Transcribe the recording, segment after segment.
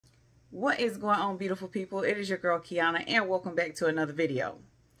What is going on, beautiful people? It is your girl Kiana, and welcome back to another video.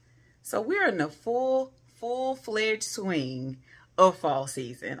 So we're in the full-fledged swing of fall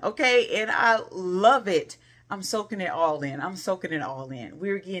season, okay? And I love it. I'm soaking it all in.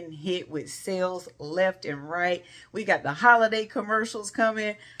 We're getting hit with sales left and right. We got the holiday commercials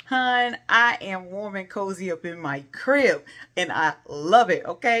coming. Hun, I am warm and cozy up in my crib, and I love it,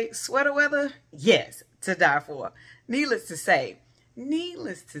 okay? Sweater weather, yes, to die for. Needless to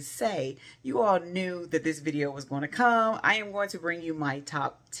say, you all knew that this video was going to come. I am going to bring you my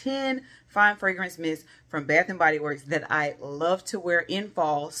top 10 fine fragrance mists from Bath & Body Works that I love to wear in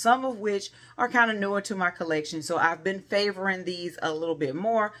fall, some of which are kind of newer to my collection, so I've been favoring these a little bit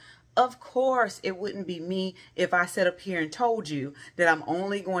more. Of course, it wouldn't be me if I sat up here and told you that I'm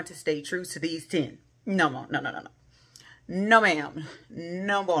only going to stay true to these 10. No, no, ma'am.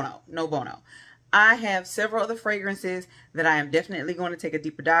 No bono. I have several other fragrances that I am definitely going to take a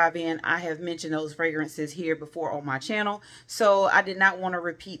deeper dive in. I have mentioned those fragrances here before on my channel, so I did not want to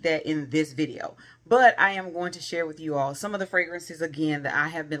repeat that in this video. But I am going to share with you all some of the fragrances again that I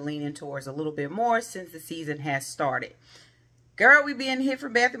have been leaning towards a little bit more since the season has started. Girl, we being hit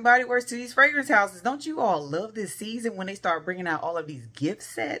from Bath & Body Works to these fragrance houses. Don't you all love this season when they start bringing out all of these gift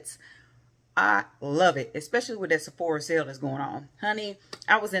sets? I love it, especially with that Sephora sale that's going on. Honey,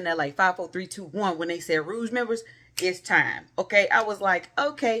 I was in there like 5, 4, 3, 2, 1 when they said Rouge members, it's time. Okay, I was like,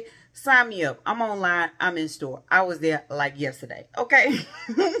 okay, sign me up. I'm online, I'm in store. I was there like yesterday. Okay,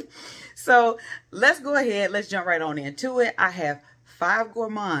 so let's go ahead. Let's jump right on into it. I have 5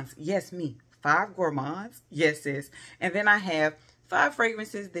 gourmands. Yes, me. 5 gourmands. Yes, sis. And then I have 5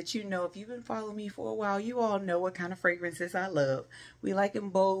 fragrances that you know, if you've been following me for a while, you all know what kind of fragrances I love. We like them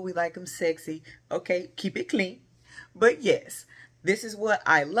bold, we like them sexy. Okay, keep it clean. But yes, this is what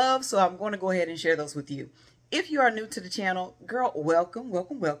I love, so I'm going to go ahead and share those with you. If you are new to the channel, girl, welcome.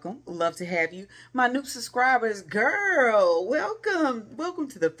 Love to have you. My new subscribers, girl, welcome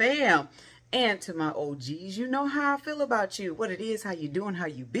to the fam. And to my OGs, you know how I feel about you, what it is, how you doing, how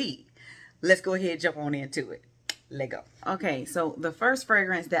you be. Let's go ahead and jump on into it. Let go. Okay, so the first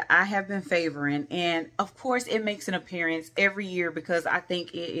fragrance that I have been favoring, and of course it makes an appearance every year because I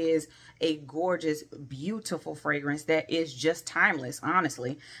think it is a gorgeous, beautiful fragrance that is just timeless,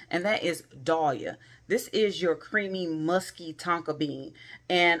 honestly, and that is Dahlia. This is your creamy, musky tonka bean,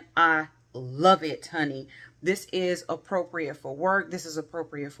 and I love it, honey. This is appropriate for work. This is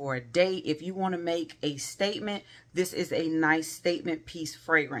appropriate for a date. If you want to make a statement, this is a nice statement piece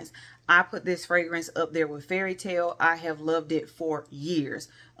fragrance. I put this fragrance up there with Fairy Tale. I have loved it for years.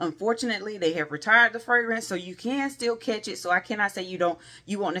 Unfortunately, they have retired the fragrance, so you can still catch it. So I cannot say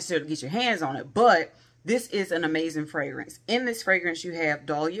you won't necessarily get your hands on it, but this is an amazing fragrance. In this fragrance, you have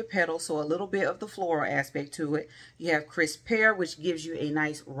Dahlia petals, so a little bit of the floral aspect to it. You have crisp pear, which gives you a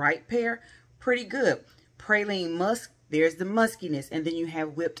nice ripe pear. Pretty good. Praline musk, there's the muskiness, and then you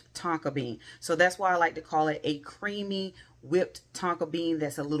have whipped tonka bean. So that's why I like to call it a creamy whipped tonka bean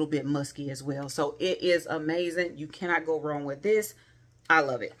that's a little bit musky as well. So it is amazing. You cannot go wrong with this. I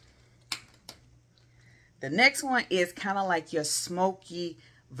love it. The next one is kind of like your smoky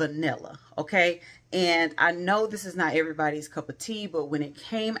vanilla, okay? And I know this is not everybody's cup of tea, but when it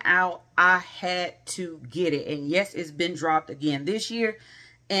came out, I had to get it. And yes, it's been dropped again this year,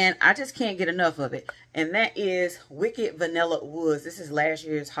 and I just can't get enough of it. And that is Wicked Vanilla Woods. This is last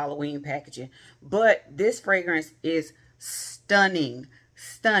year's Halloween packaging. But this fragrance is stunning.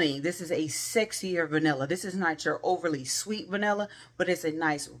 This is a sexier vanilla. This is not your overly sweet vanilla, but it's a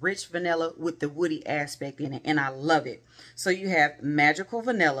nice rich vanilla with the woody aspect in it. And I love it. So you have Magical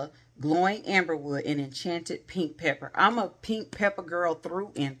Vanilla, Glowing Amberwood, and Enchanted Pink Pepper. I'm a pink pepper girl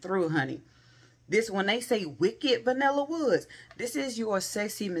through and through, honey. This, when they say Wicked Vanilla Woods, this is your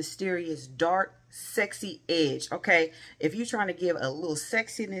sexy, mysterious, dark, sexy edge, okay? If you're trying to give a little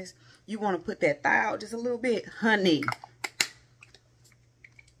sexiness, you want to put that thigh out just a little bit, honey.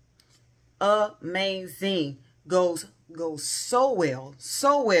 Amazing. Goes so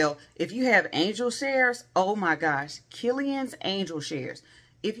well. If you have angel shares, oh my gosh, Killian's angel shares.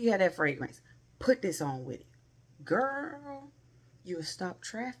 If you have that fragrance, put this on with it. Girl, you'll stop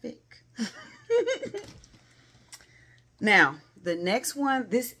traffic. Now, the next one,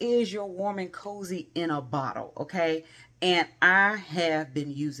 this is your warm and cozy in a bottle, okay? And I have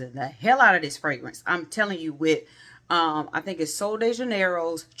been using the hell out of this fragrance. I'm telling you, with I think it's Sol de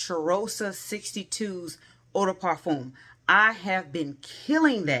Janeiro's Cheirosa 62's Eau de Parfum. I have been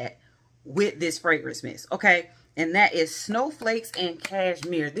killing that with this fragrance mist, okay? And that is Snowflakes and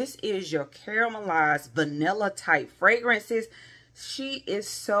Cashmere. This is your caramelized vanilla type fragrances. She is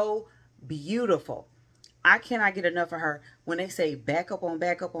so beautiful. I cannot get enough of her. When they say back up on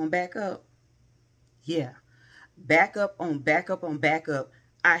back up on back up, yeah, back up on back up on back up,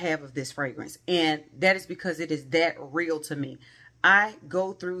 I have of this fragrance. And that is because it is that real to me. I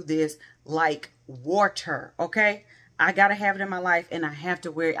go through this like water, okay? I gotta have it in my life, and I have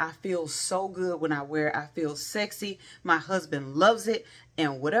to wear it. I feel so good when I wear it. I feel sexy. My husband loves it,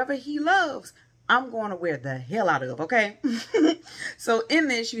 and whatever he loves, I'm going to wear the hell out of, okay? So in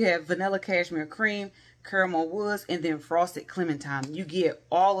this, you have vanilla cashmere cream, caramel woods, and then frosted clementine. You get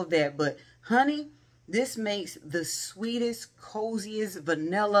all of that, but honey, this makes the sweetest, coziest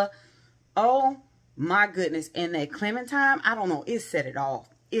vanilla. Oh my goodness. And that clementine, I don't know, it set it off.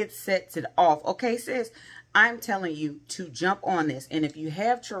 It sets it off. Okay, sis, I'm telling you to jump on this. And if you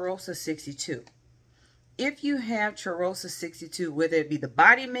have Cheirosa 62, whether it be the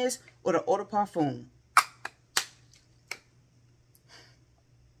body mist or the eau de parfum,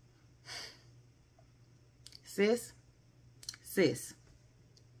 sis,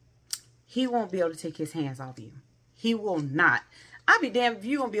 he won't be able to take his hands off you. He will not. I'll be damned if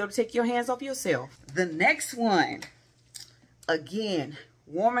you won't be able to take your hands off yourself. The next one, again,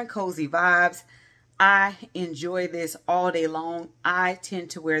 warm and cozy vibes. I enjoy this all day long. I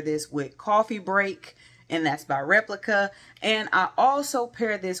tend to wear this with Coffee Break, and that's by Replica. And I also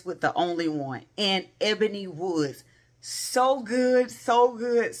pair this with the Only One and Ebony Woods. So good, so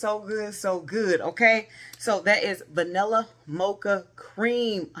good, so good, so good. Okay, so that is vanilla mocha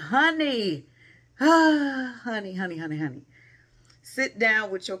cream, honey. Honey, honey, honey, honey. Sit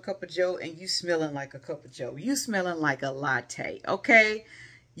down with your cup of joe and you smelling like a cup of joe. You smelling like a latte, okay?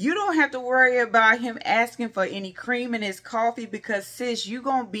 You don't have to worry about him asking for any cream in his coffee, because sis, you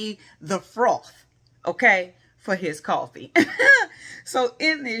gonna be the froth, okay, for his coffee. So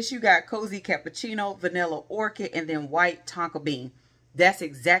in this, you got cozy cappuccino, vanilla orchid, and then white tonka bean. That's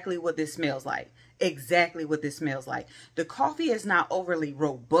exactly what this smells like. Exactly what this smells like. The coffee is not overly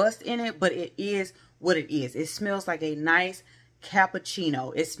robust in it, but it is what it is. It smells like a nice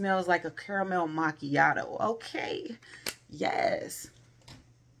cappuccino. It smells like a caramel macchiato. Okay. Yes.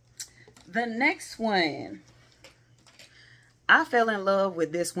 The next one, I fell in love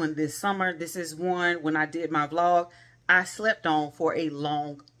with this one this summer. This is one, when I did my vlog, I slept on for a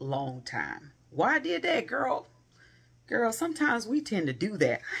long, long time. Why I did that, girl? Girl, sometimes we tend to do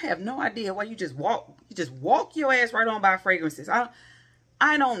that. I have no idea why you just walk your ass right on by fragrances.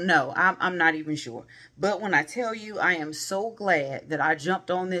 I don't know. I'm not even sure. But when I tell you, I am so glad that I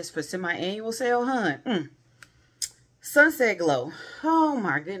jumped on this for semi-annual sale, hun. Sunset Glow. Oh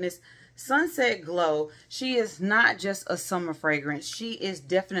my goodness. Sunset Glow, she is not just a summer fragrance. She is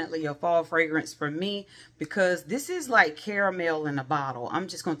definitely a fall fragrance for me, because this is like caramel in a bottle. I'm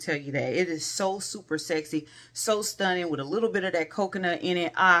just going to tell you that. It is so super sexy, so stunning, with a little bit of that coconut in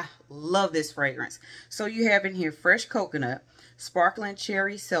it. I love this fragrance. So you have in here fresh coconut, sparkling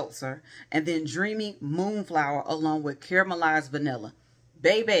cherry seltzer, and then dreamy moonflower along with caramelized vanilla.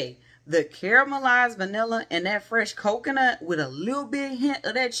 Baby, the caramelized vanilla and that fresh coconut with a little bit hint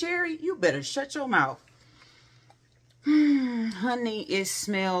of that cherry, you better shut your mouth. Honey, it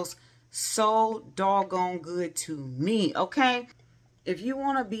smells so doggone good to me, okay? If you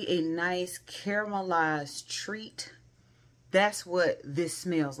want to be a nice caramelized treat, that's what this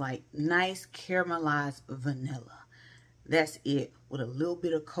smells like. Nice caramelized vanilla. That's it, with a little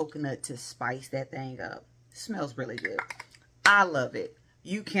bit of coconut to spice that thing up. It smells really good. I love it.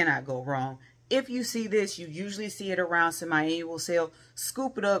 You cannot go wrong. If you see this, you usually see it around semi-annual sale.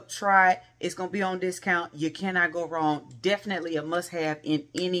 Scoop it up, try it. It's going to be on discount. You cannot go wrong. Definitely a must-have in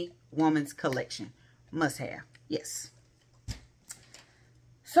any woman's collection. Must-have. Yes.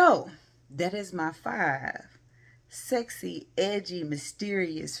 So, that is my 5 sexy, edgy,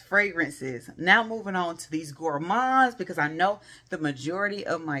 mysterious fragrances. Now moving on to these gourmands, because I know the majority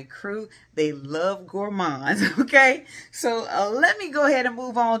of my crew, they love gourmands, okay? So let me go ahead and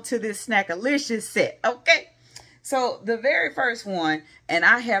move on to this Snackalicious set, okay? So the very first one, and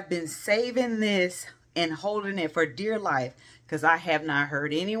I have been saving this and holding it for dear life, because I have not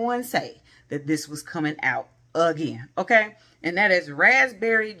heard anyone say that this was coming out again, okay? And that is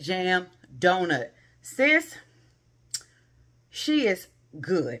Raspberry Jam Donut. Sis, she is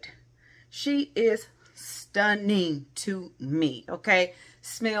good. She is stunning to me, okay?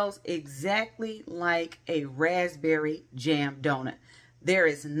 Smells exactly like a raspberry jam donut. There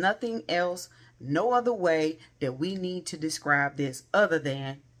is nothing else, no other way that we need to describe this other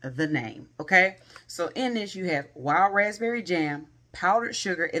than the name, okay? So in this, you have wild raspberry jam, powdered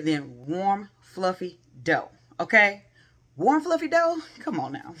sugar, and then warm, fluffy dough, okay? Warm, fluffy dough? Come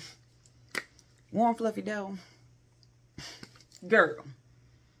on now. Warm, fluffy dough. Girl,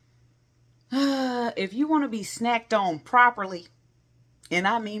 If you want to be snacked on properly, and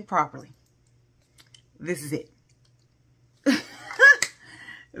I mean properly, this is it.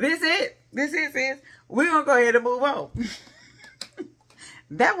 This is it. We're going to go ahead and move on.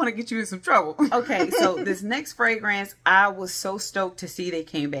 That want to get you in some trouble. Okay, so this next fragrance, I was so stoked to see they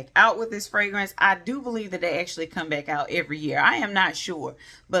came back out with this fragrance. I do believe that they actually come back out every year. I am not sure.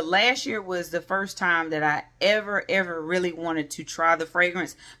 But last year was the first time that I ever really wanted to try the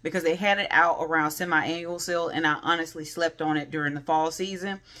fragrance, because they had it out around semi-annual sale, and I honestly slept on it during the fall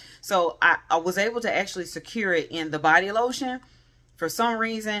season. So I was able to actually secure it in the body lotion. For some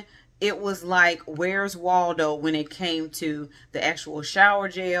reason, it was like, where's Waldo when it came to the actual shower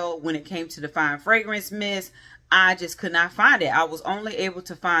gel, when it came to the fine fragrance mist. I just could not find it. I was only able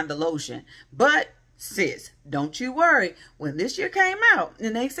to find the lotion. But sis, don't you worry. When this year came out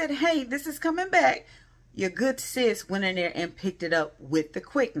and they said, hey, this is coming back, your good sis went in there and picked it up with the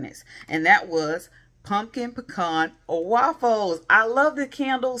quickness. And that was pumpkin pecan waffles. I love the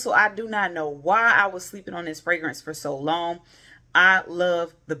candle, so I do not know why I was sleeping on this fragrance for so long. I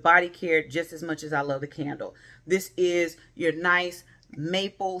love the body care just as much as I love the candle. This is your nice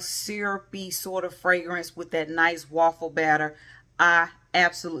maple syrupy sort of fragrance with that nice waffle batter. I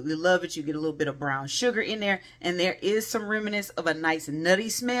absolutely love it. You get a little bit of brown sugar in there, and there is some remnants of a nice nutty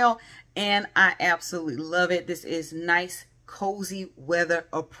smell, and I absolutely love it. This is nice, cozy, weather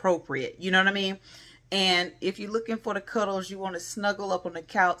appropriate. You know what I mean? And if you're looking for the cuddles, you want to snuggle up on the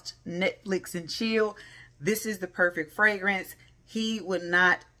couch, Netflix and chill, this is the perfect fragrance. He would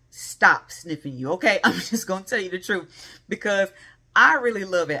not stop sniffing you, okay? I'm just going to tell you the truth, because I really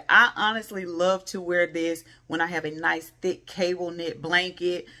love it. I honestly love to wear this when I have a nice thick cable knit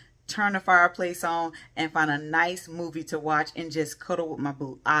blanket, turn the fireplace on, and find a nice movie to watch and just cuddle with my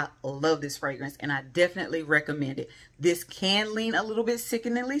boo. I love this fragrance, and I definitely recommend it. This can lean a little bit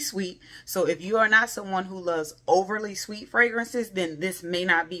sickeningly sweet, so if you are not someone who loves overly sweet fragrances, then this may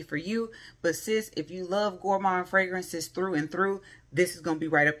not be for you. But sis, if you love gourmand fragrances through and through, this is going to be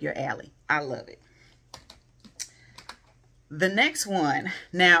right up your alley. I love it. The next one,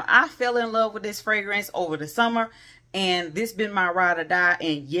 now I fell in love with this fragrance over the summer, and this been my ride or die.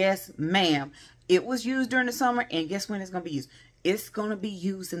 And yes, ma'am, it was used during the summer, and guess when it's going to be used? It's going to be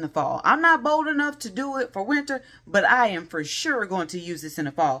used in the fall. I'm not bold enough to do it for winter, but I am for sure going to use this in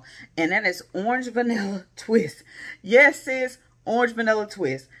the fall. And that is Orange Vanilla Twist. Yes, sis, Orange Vanilla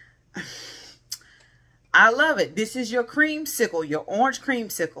Twist. I love it. This is your creamsicle, your orange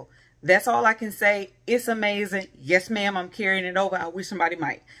creamsicle. That's all I can say. It's amazing. Yes, ma'am, I'm carrying it over. I wish somebody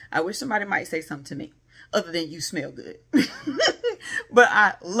might. I wish somebody might say something to me other than you smell good. But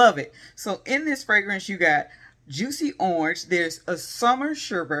I love it. So in this fragrance, you got juicy orange, there's a summer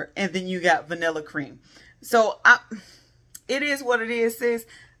sherbet, and then you got vanilla cream. So it is what it is, sis.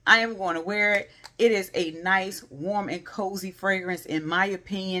 I am going to wear it. It is a nice, warm, and cozy fragrance. In my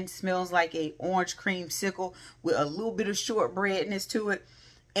opinion, smells like a orange creamsicle with a little bit of shortbreadness to it.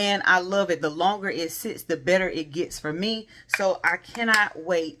 And I love it. The longer it sits, the better it gets for me. So I cannot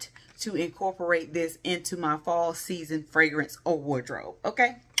wait to incorporate this into my fall season fragrance or wardrobe.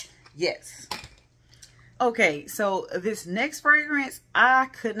 Okay? Yes. Okay, so this next fragrance, I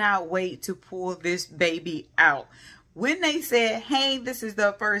could not wait to pull this baby out. When they said, hey, this is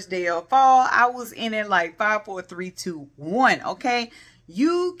the first day of fall, I was in it like 5, 4, 3, 2, 1. Okay?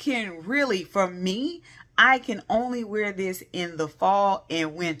 You can really, for me, I can only wear this in the fall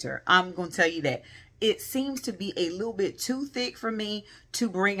and winter. I'm going to tell you that. It seems to be a little bit too thick for me to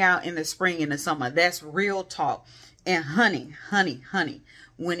bring out in the spring and the summer. That's real talk. And honey,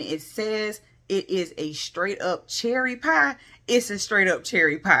 when it says it is a straight up cherry pie, it's a straight up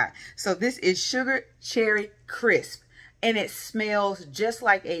cherry pie. So this is Sugar Cherry Crisp, and it smells just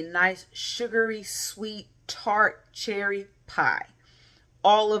like a nice sugary sweet tart cherry pie.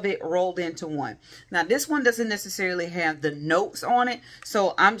 All of it rolled into one. Now this one doesn't necessarily have the notes on it,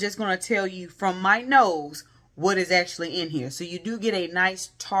 so I'm just going to tell you from my nose what is actually in here. So you do get a nice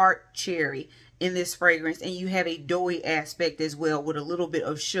tart cherry in this fragrance, and you have a doughy aspect as well with a little bit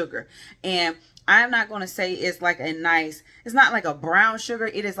of sugar. And I'm not going to say it's like a nice, it's not like a brown sugar,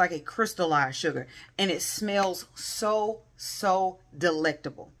 it is like a crystallized sugar, and it smells so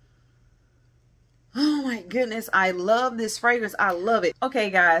delectable. Oh my goodness, I love this fragrance. I love it. Okay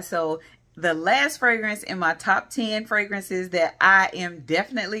guys, so the last fragrance in my top 10 fragrances that I am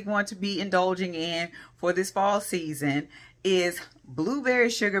definitely going to be indulging in for this fall season is Blueberry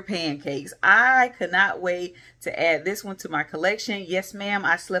Sugar Pancakes. I could not wait to add this one to my collection. Yes ma'am,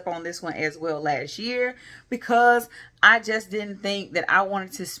 I slept on this one as well last year because I just didn't think that I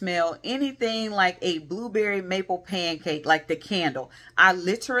wanted to smell anything like a blueberry maple pancake like the candle. I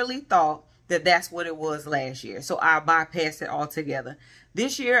literally thought that that's what it was last year. So I bypassed it altogether.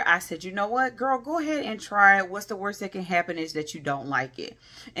 This year, I said, you know what, girl, go ahead and try it. What's the worst that can happen is that you don't like it.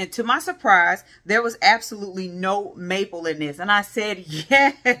 And to my surprise, there was absolutely no maple in this. And I said,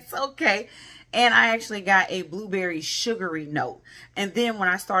 yes, okay. And I actually got a blueberry sugary note. And then when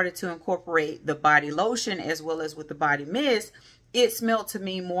I started to incorporate the body lotion as well as with the body mist, it smelled to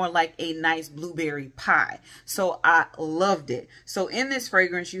me more like a nice blueberry pie. So I loved it. So in this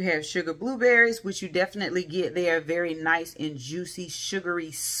fragrance, you have sugar blueberries, which you definitely get. They are very nice and juicy,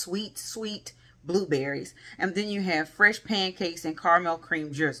 sugary, sweet blueberries. And then you have fresh pancakes and caramel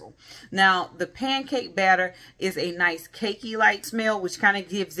cream drizzle. Now, the pancake batter is a nice cakey-like smell, which kind of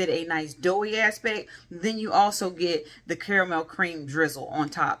gives it a nice doughy aspect. Then you also get the caramel cream drizzle on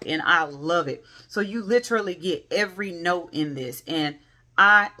top, and I love it. So you literally get every note in this, and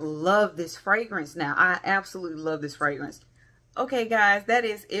I love this fragrance now. I absolutely love this fragrance. Okay, guys, that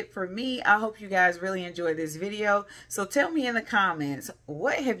is it for me. I hope you guys really enjoyed this video. So tell me in the comments,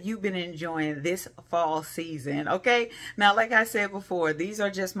 what have you been enjoying this fall season? Okay, now, like I said before, these are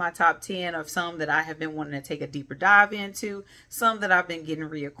just my top 10 of some that I have been wanting to take a deeper dive into, some that I've been getting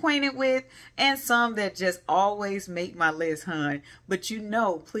reacquainted with, and some that just always make my list, hun. But you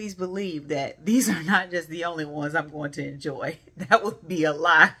know, please believe that these are not just the only ones I'm going to enjoy. That would be a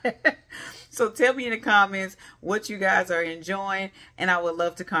lie. So tell me in the comments what you guys are enjoying, and I would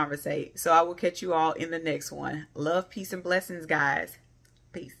love to conversate. So I will catch you all in the next one. Love, peace, and blessings, guys.